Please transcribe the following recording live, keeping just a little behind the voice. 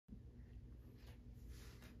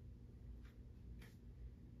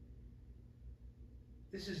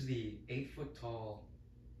This is the 8-foot tall.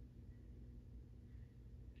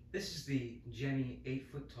 This is the Gemmy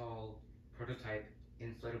 8-foot tall prototype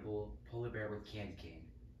inflatable polar bear with CandyCane.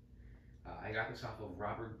 I got this off of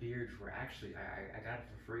Robert Beard for actually, I got it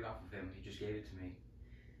for free off of him. He just gave it to me.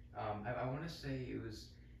 I want to say it was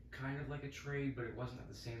kind of like a trade, but it wasn't at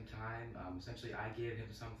the same time. Essentially, I gave him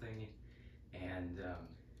something, and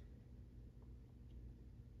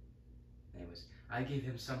anyways, I gave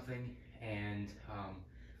him something, and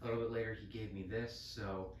a little bit later he gave me this.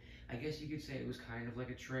 So I guess you could say it was kind of like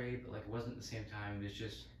a trade, but like it wasn't at the same time. It was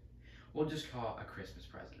just, we'll just call it a Christmas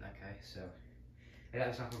present, okay? So I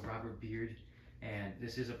got this off of Robert Beard, and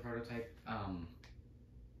this is a prototype.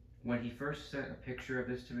 When he first sent a picture of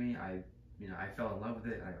this to me, I fell in love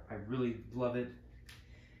with it. I really love it.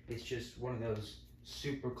 It's just one of those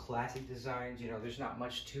super classic designs. There's not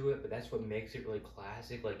much to it, but that's what makes it really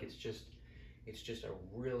classic. Like it's just a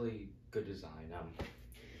really good design.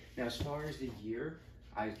 Now as far as the year,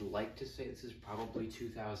 I'd like to say this is probably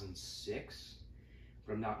 2006,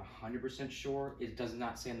 but I'm not 100% sure. It does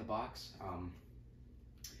not say in the box.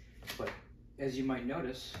 But as you might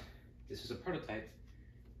notice, this is a prototype,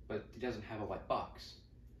 but it doesn't have a white box.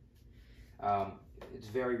 It's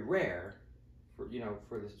very rare for it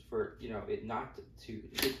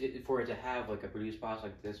to have like a produced box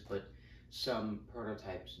like this, but some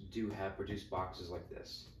prototypes do have produced boxes like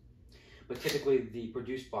this. But typically the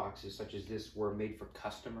produced boxes such as this were made for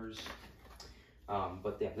customers.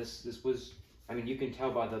 But yeah, this was, I mean, you can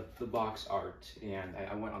tell by the box art, and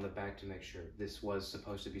I went on the back to make sure this was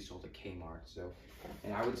supposed to be sold at Kmart. So,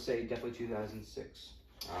 and I would say definitely 2006.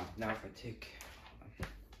 Now if I take, let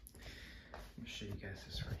me show you guys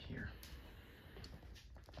this right here.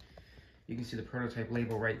 You can see the prototype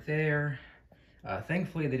label right there.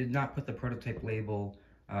 Thankfully, they did not put the prototype label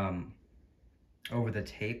over the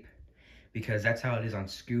tape, because that's how it is on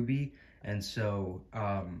Scooby. And so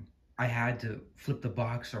I had to flip the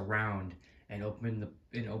box around and open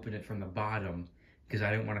it from the bottom, because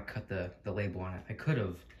I didn't want to cut the label on it. I could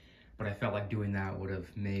have, but I felt like doing that would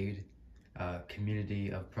have made a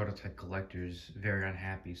community of prototype collectors very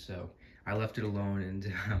unhappy. So I left it alone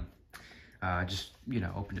and just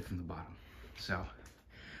opened it from the bottom. So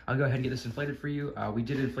I'll go ahead and get this inflated for you. We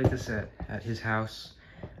did inflate this at his house.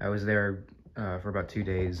 I was there for about 2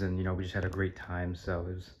 days, and we just had a great time. So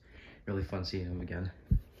it was really fun seeing him again.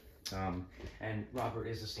 And Robert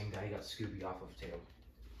is the same guy who got Scooby off of too.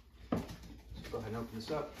 So go ahead and open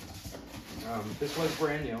this up. This was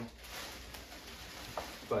brand new,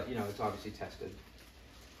 but it's obviously tested.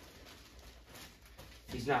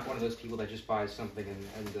 He's not one of those people that just buys something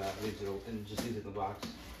and leaves it and just leaves it in the box.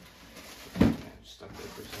 Yeah, just stuck there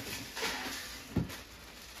for a second.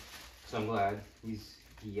 So I'm glad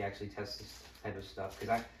he actually tests this type of stuff,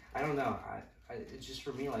 because I don't know, it's just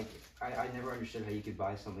for me, like I never understood how you could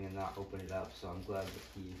buy something and not open it up. So I'm glad that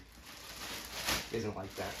he isn't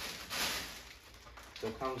like that. So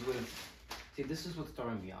it comes with, see, this is what's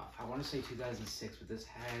throwing me off. I want to say 2006, but this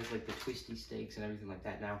has like the twisty stakes and everything like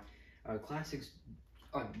that. Now, classics,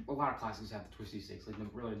 a lot of classics have the twisty stakes, like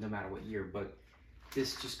really no matter what year, but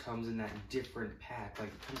this just comes in that different pack. Like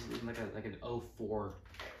it comes in like an 04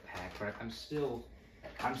 pack, but I'm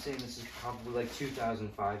saying this is probably like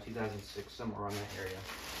 2005, 2006, somewhere around that area.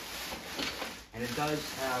 And it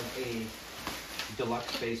does have a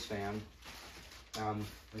deluxe bass fan.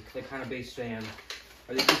 The kind of bass fan,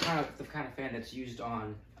 or the kind of fan that's used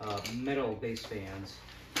on metal bass fans,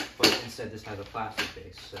 but instead this has a plastic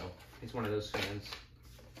base, so it's one of those fans.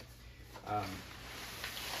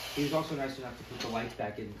 He was also nice enough to put the lights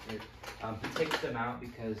back in. He takes them out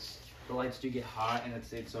because the lights do get hot, and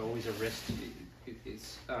it's always a risk.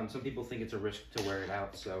 Some people think it's a risk to wear it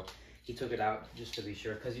out, so he took it out just to be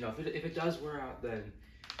sure. Because if it does wear out, then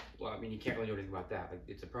well, I mean, you can't really do anything about that. Like,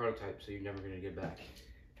 it's a prototype, so you're never gonna get it back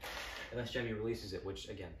unless Gemmy releases it. Which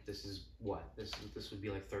again, this is what this would be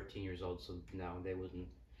like 13 years old, so no, they wouldn't.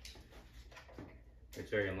 It's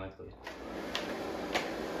very unlikely.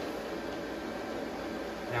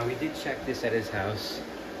 Now we did check this at his house,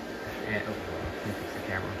 and oh, let me fix the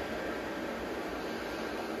camera.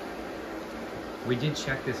 We did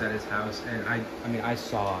check this at his house, and I mean, I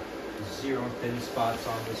saw 0 thin spots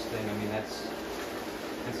on this thing. I mean, that's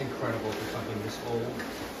incredible for something this old.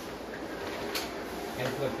 And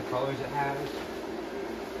look, the colors it has,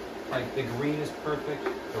 like the green is perfect,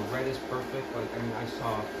 the red is perfect. Like, I mean, I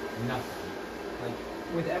saw nothing. Like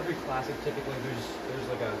with every classic, typically there's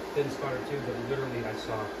like a thin spot or two, but literally I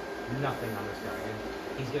saw nothing on this guy. And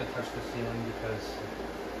he's gonna touch the ceiling because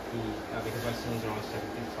my ceilings are only 7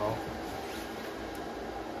 feet tall.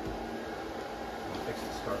 I'll fix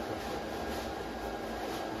the scarf real quick.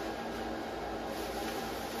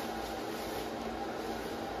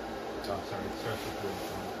 off. Sorry, it starts with wood.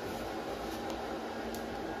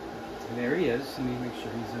 And there he is. Let me make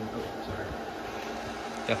sure he's in. Oh, sorry.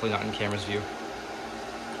 Definitely not in camera's view.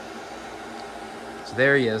 So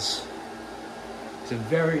there he is. It's a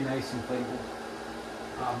very nice inflatable.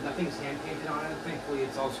 Nothing's hand painted on it. Thankfully,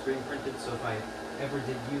 it's all screen printed. So if I ever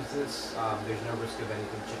did use this, there's no risk of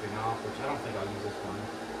anything chipping off, which I don't think I'll use this one.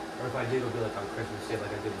 Or if I do, it'll be like on Christmas Day,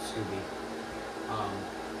 like I did with Scooby.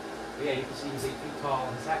 But yeah, you can see he's 8 feet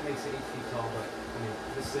tall. His hat makes it 8 feet tall, but I mean,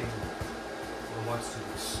 this thing wants to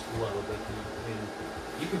explode. Like, I mean,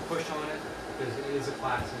 you can push on it because it is a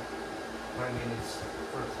classic. But I mean, it's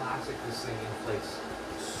for a classic. This thing inflates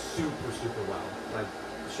super, super well. Like,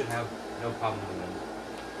 should have no problem with it.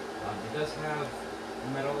 It does have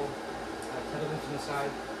metal pedals on the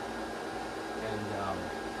side, and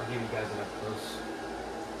I'll give you guys an up close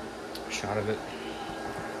shot of it.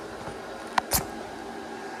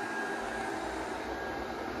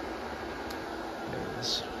 There it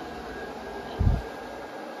is.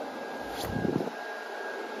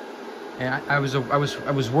 And I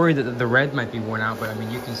was worried that the red might be worn out, but I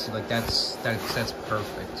mean, you can see like that's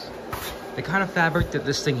perfect. The kind of fabric that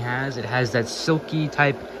this thing has, it has that silky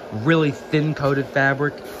type, really thin coated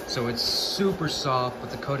fabric, so it's super soft,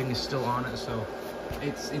 but the coating is still on it. So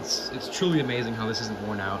it's truly amazing how this isn't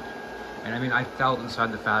worn out. And I mean, I felt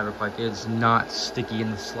inside the fabric like it's not sticky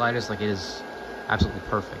in the slightest, like it is absolutely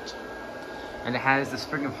perfect. And it has the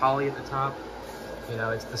spring of holly at the top. You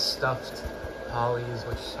know, it's the stuffed hollies,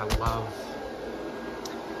 which I love.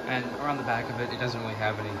 And around the back of it, it doesn't really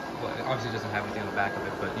have any, well, it obviously doesn't have anything on the back of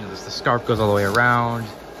it, but you know, the scarf goes all the way around.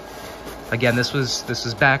 Again, this was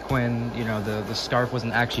back when, you know, the scarf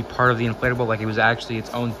wasn't actually part of the inflatable, like it was actually its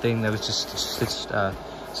own thing that was just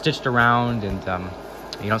stitched around, and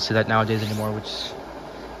you don't see that nowadays anymore, which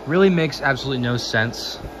really makes absolutely no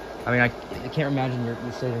sense. I mean, I can't imagine you're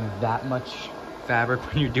saving that much fabric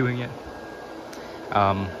when you're doing it.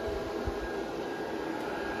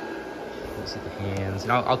 Let's see the hands,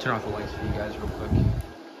 and I'll turn off the lights for you guys real quick.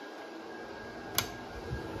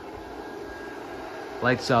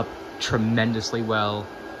 Lights up tremendously well.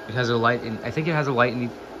 It has a light in, I think it has a light in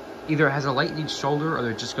either it has a light in each shoulder or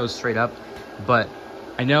it just goes straight up. But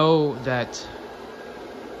I know that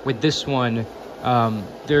with this one,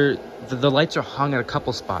 the lights are hung at a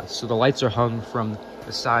couple spots. So the lights are hung from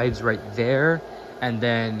the sides right there, and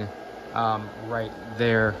then right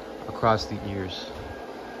there across the ears.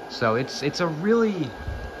 So it's a really,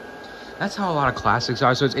 that's how a lot of classics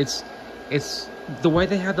are. So it's the way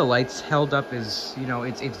they have the lights held up is, you know,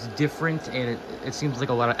 it's different, and it seems like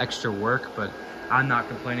a lot of extra work, but I'm not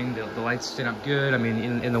complaining. The lights stand up good. I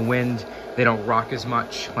mean, in the wind, they don't rock as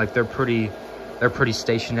much. Like they're pretty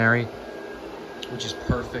stationary, which is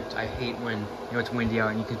perfect. I hate when, you know, it's windy out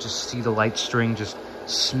and you can just see the light string just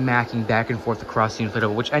smacking back and forth across the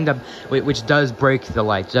inflatable, which does break the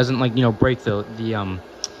light. It doesn't, like, you know, break the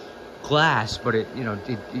glass, but it, you know,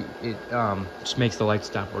 it just makes the light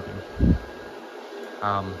stop working.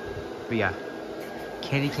 But yeah,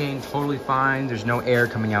 CandyCane totally fine. There's no air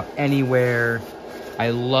coming out anywhere. I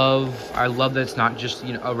love that it's not just,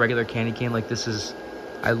 you know, a regular CandyCane. Like, this is,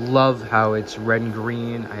 I love how it's red and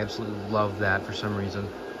green. I absolutely love that for some reason.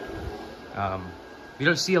 You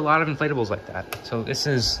don't see a lot of inflatables like that, so this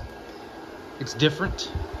is, it's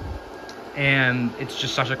different, and it's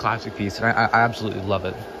just such a classic piece, and I absolutely love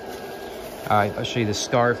it. I'll show you, the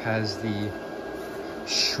scarf has the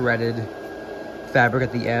shredded fabric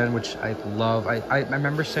at the end, which I love. I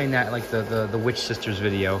remember saying that, like, the Witch Sisters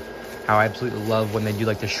video, how I absolutely love when they do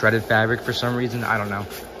like the shredded fabric for some reason. I don't know.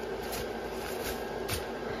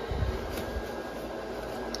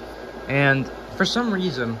 And for some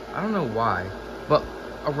reason, I don't know why, but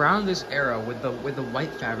around this era with the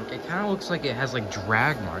white fabric, it kind of looks like it has like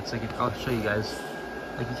drag marks. Like, I'll show you guys.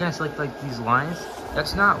 Like, you guys like these lines?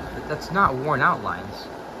 That's not worn out lines.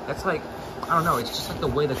 That's like, I don't know, it's just like the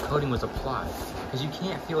way the coating was applied. Because you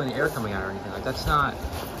can't feel any air coming out or anything. Like, that's not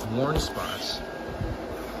worn spots.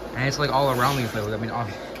 And it's like all around the inflatable. I mean,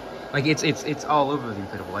 like, it's all over the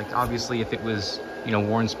inflatable. Like, obviously, if it was, you know,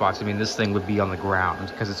 worn spots, I mean, this thing would be on the ground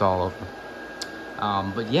because it's all over.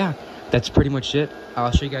 But yeah, that's pretty much it.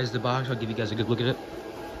 I'll show you guys the box. I'll give you guys a good look at it.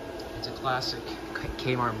 It's a classic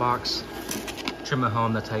Kmart box. Trim at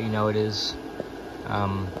home, that's how you know it is.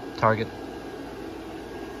 Target.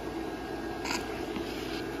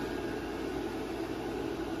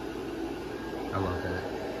 I love that.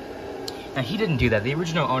 Now, he didn't do that. The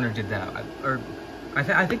original owner did that.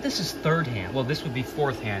 I think this is third hand. Well, this would be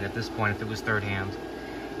fourth hand at this point if it was third hand.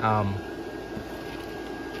 Yeah,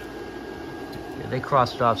 they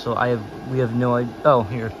crossed it off, so we have no idea. Oh,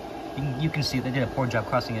 here. You can see they did a poor job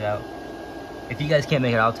crossing it out. If you guys can't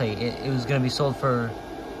make it, I'll tell you. It was gonna be sold for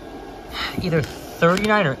either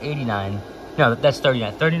 $39 or $89. No, that's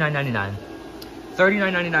 $39. $39.99.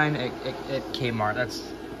 $39.99 at Kmart. That's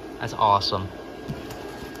awesome.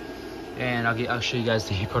 And I'll show you guys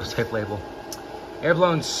the prototype label. Air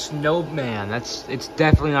blown snowman. It's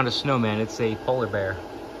definitely not a snowman. It's a polar bear.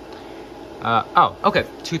 Oh, okay.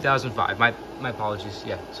 2005. My apologies.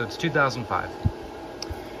 Yeah. So it's 2005.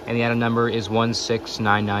 And the item number is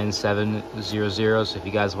 1699700. So if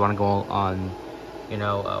you guys want to go on, you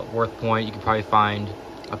know, Worth Point, you can probably find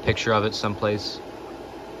a picture of it someplace.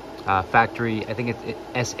 Factory, I think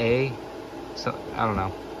it's SA. So I don't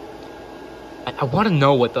know. I want to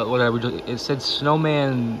know what I would. It said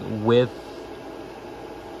snowman with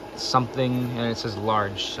something, and it says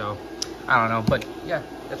large. So I don't know, but yeah,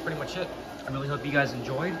 that's pretty much it. I really hope you guys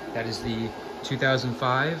enjoyed. That is the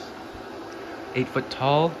 2005 8-foot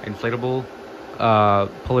tall inflatable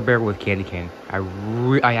polar bear with candy cane.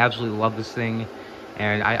 I absolutely love this thing,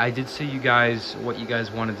 and I did see you guys what you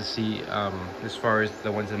guys wanted to see as far as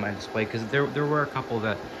the ones in my display, because there were a couple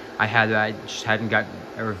that I had that I just hadn't gotten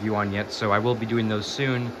a review on yet, so I will be doing those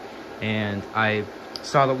soon. And I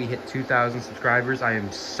saw that we hit 2,000 subscribers. I am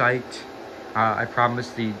psyched. I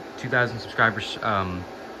promise the 2,000 subscribers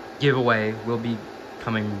giveaway will be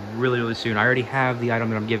coming really soon. I already have the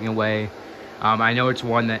item that I'm giving away. I know it's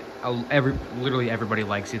one that literally everybody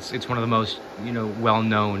likes. It's one of the most, you know,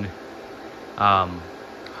 well-known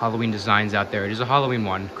Halloween designs out there. It is a Halloween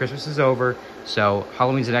one. Christmas is over, so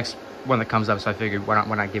Halloween's the next one that comes up, so I figured why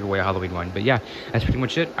not give away a Halloween one. But yeah, that's pretty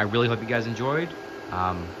much it. I really hope you guys enjoyed.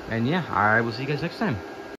 And yeah, I will see you guys next time.